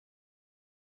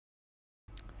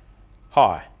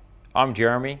Hi, I'm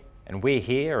Jeremy and we're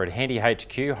here at Henty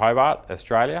HQ, Hobart,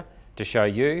 Australia to show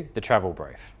you the travel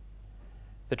brief.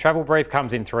 The travel brief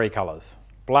comes in three colours: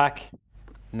 black,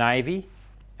 navy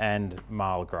and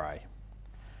marl grey.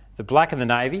 The black and the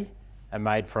navy are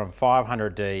made from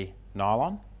 500D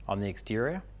nylon on the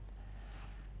exterior.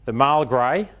 The marl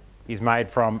grey is made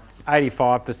from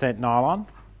 85% nylon,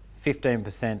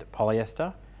 15%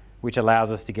 polyester, which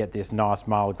allows us to get this nice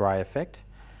marl grey effect,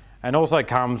 and also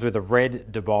comes with a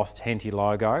red debossed Henty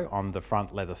logo on the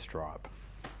front leather stripe.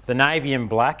 The navy and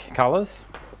black colours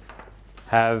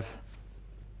have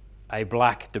a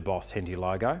black debossed Henty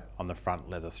logo on the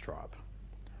front leather stripe.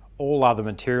 All other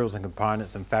materials and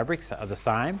components and fabrics are the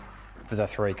same for the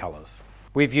three colours.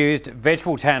 We've used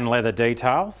vegetable tan leather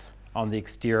details on the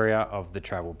exterior of the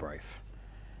travel brief.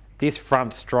 This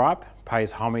front stripe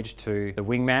pays homage to the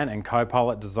wingman and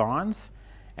co-pilot designs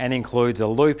and includes a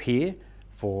loop here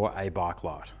for a bike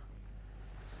light.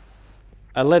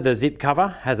 A leather zip cover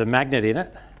has a magnet in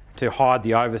it to hide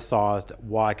the oversized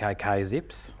YKK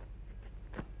zips.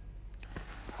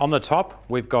 On the top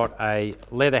we've got a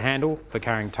leather handle for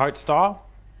carrying tote style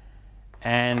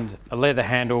and a leather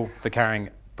handle for carrying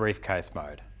briefcase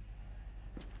mode.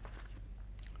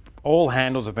 All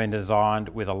handles have been designed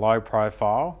with a low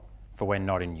profile for when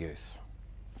not in use.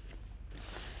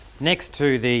 Next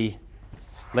to the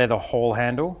leather haul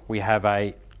handle we have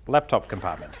a laptop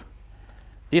compartment.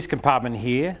 This compartment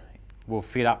here will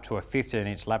fit up to a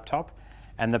 15-inch laptop,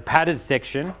 and the padded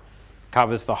section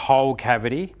covers the whole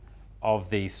cavity of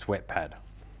the sweat pad.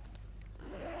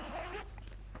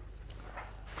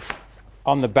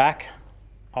 On the back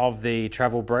of the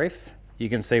travel brief you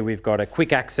can see we've got a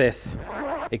quick access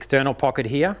external pocket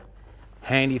here,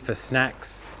 handy for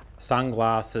snacks,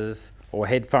 sunglasses or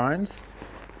headphones.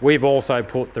 We've also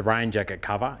put the rain jacket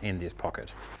cover in this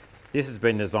pocket. This has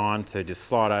been designed to just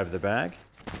slide over the bag.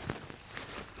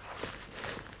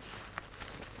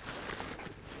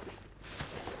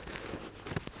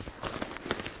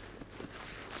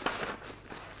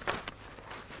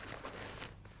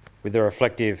 With the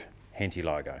reflective Henty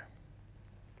logo.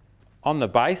 On the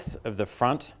base of the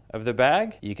front of the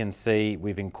bag, you can see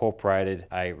we've incorporated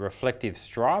a reflective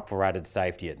stripe for added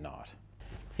safety at night.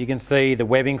 You can see the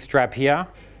webbing strap here.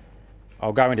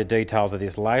 I'll go into details of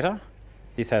this later.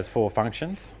 This has 4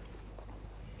 functions.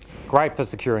 Great for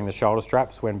securing the shoulder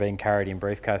straps when being carried in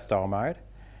briefcase style mode.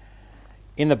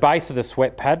 In the base of the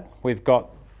sweat pad, we've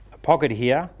got a pocket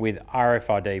here with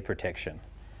RFID protection.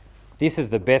 This is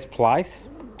the best place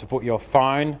to put your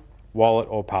phone, wallet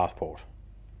or passport.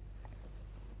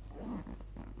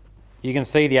 You can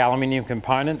see the aluminium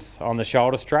components on the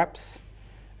shoulder straps.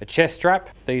 A chest strap,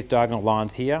 these diagonal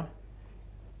lines here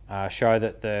show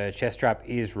that the chest strap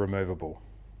is removable.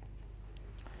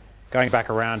 Going back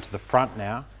around to the front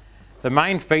now, the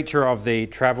main feature of the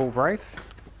travel brief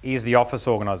is the office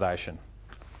organisation.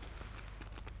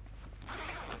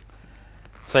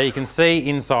 So you can see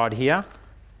inside here,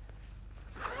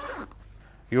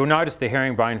 you'll notice the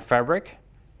herringbone fabric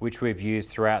which we've used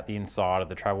throughout the inside of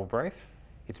the travel brief.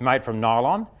 It's made from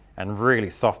nylon and really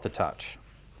soft to touch.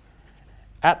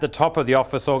 At the top of the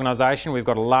office organisation we've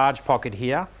got a large pocket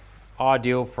here,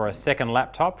 ideal for a second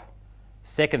laptop,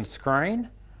 second screen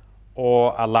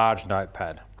or a large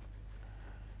notepad.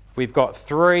 We've got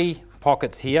 3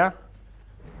 pockets here,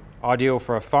 ideal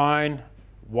for a phone,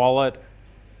 wallet,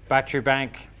 battery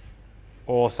bank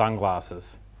or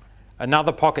sunglasses.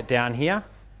 Another pocket down here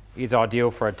is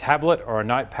ideal for a tablet or a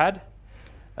notepad.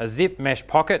 A zip mesh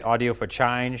pocket ideal for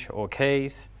change or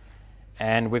keys.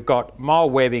 And we've got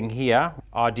mole webbing here,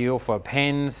 ideal for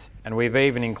pens, and we've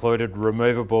even included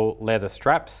removable leather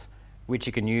straps which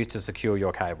you can use to secure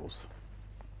your cables.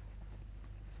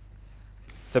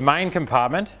 The main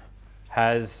compartment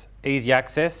has easy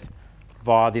access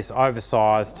via this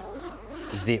oversized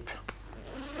zip.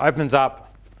 Opens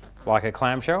up like a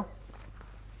clamshell.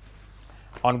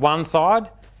 On one side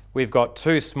we've got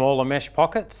 2 smaller mesh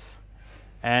pockets,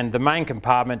 and the main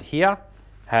compartment here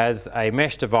has a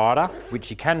mesh divider which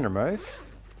you can remove,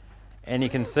 and you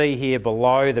can see here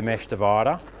below the mesh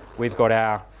divider we've got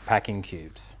our packing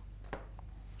cubes.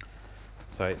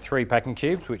 So 3 packing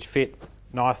cubes which fit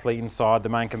nicely inside the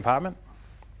main compartment.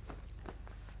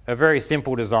 A very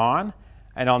simple design,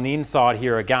 and on the inside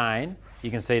here again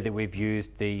you can see that we've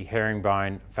used the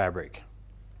herringbone fabric.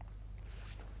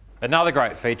 Another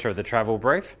great feature of the travel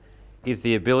brief is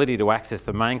the ability to access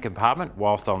the main compartment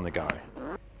whilst on the go.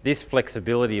 This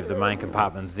flexibility of the main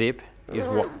compartment zip is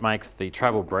what makes the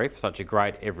travel brief such a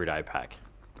great everyday pack.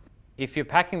 If you're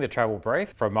packing the travel brief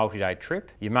for a multi-day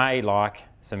trip, you may like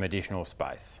some additional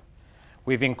space.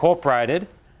 We've incorporated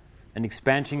an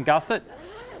expansion gusset,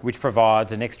 which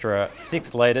provides an extra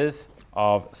 6 litres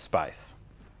of space.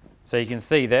 So you can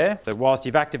see there that whilst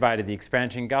you've activated the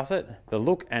expansion gusset, the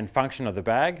look and function of the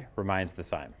bag remains the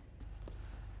same.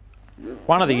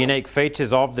 One of the unique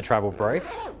features of the Travel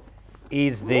Brief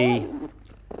is the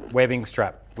webbing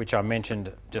strap, which I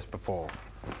mentioned just before.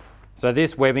 So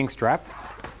this webbing strap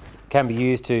can be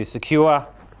used to secure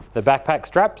the backpack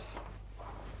straps,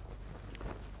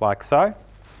 like so,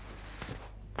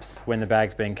 when the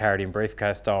bag's being carried in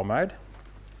briefcase style mode,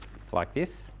 like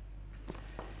this.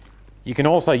 You can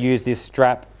also use this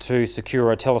strap to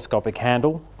secure a telescopic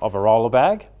handle of a roller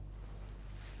bag.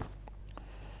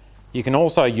 You can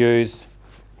also use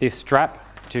this strap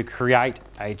to create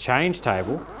a change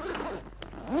table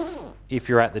if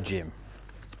you're at the gym.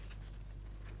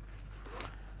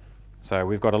 So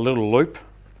we've got a little loop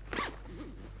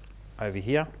over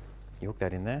here. You hook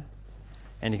that in there,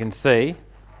 and you can see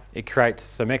it creates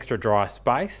some extra dry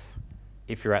space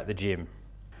if you're at the gym.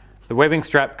 The webbing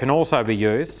strap can also be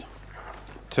used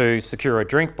to secure a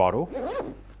drink bottle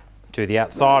to the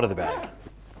outside of the bag.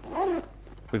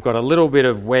 We've got a little bit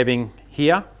of webbing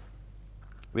here.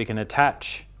 We can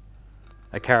attach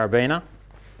a carabiner.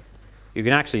 You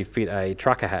can actually fit a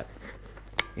trucker hat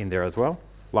in there as well,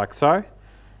 like so.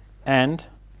 And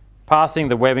passing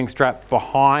the webbing strap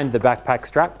behind the backpack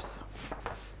straps,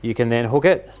 you can then hook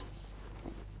it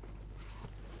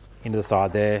into the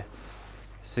side there,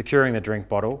 securing the drink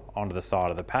bottle onto the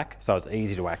side of the pack so it's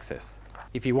easy to access.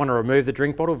 If you want to remove the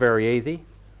drink bottle, very easy.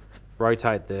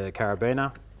 Rotate the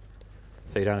carabiner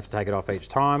so you don't have to take it off each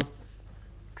time.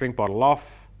 Drink bottle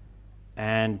off,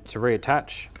 and to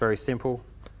reattach, very simple,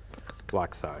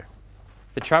 like so.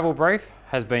 The Travel Brief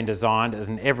has been designed as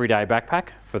an everyday backpack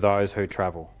for those who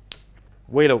travel.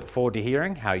 We look forward to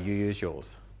hearing how you use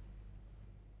yours.